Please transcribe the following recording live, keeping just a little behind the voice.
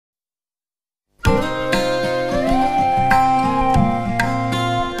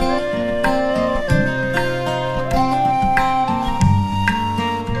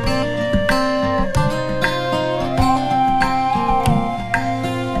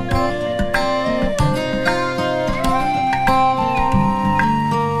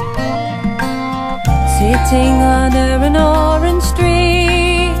sitting under an orange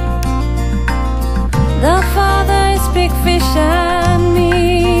tree. The father is big fish and me.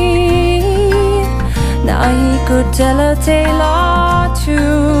 Now he could tell a tale or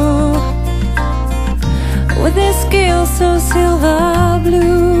two, with his scales so silver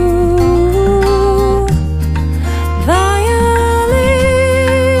blue. Violins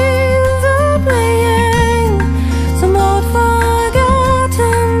are playing some old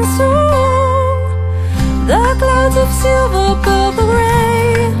forgotten song. The clouds of silver, purple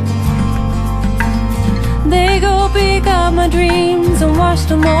gray, they go pick up my dreams and wash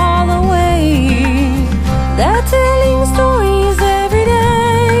them all away. That's it.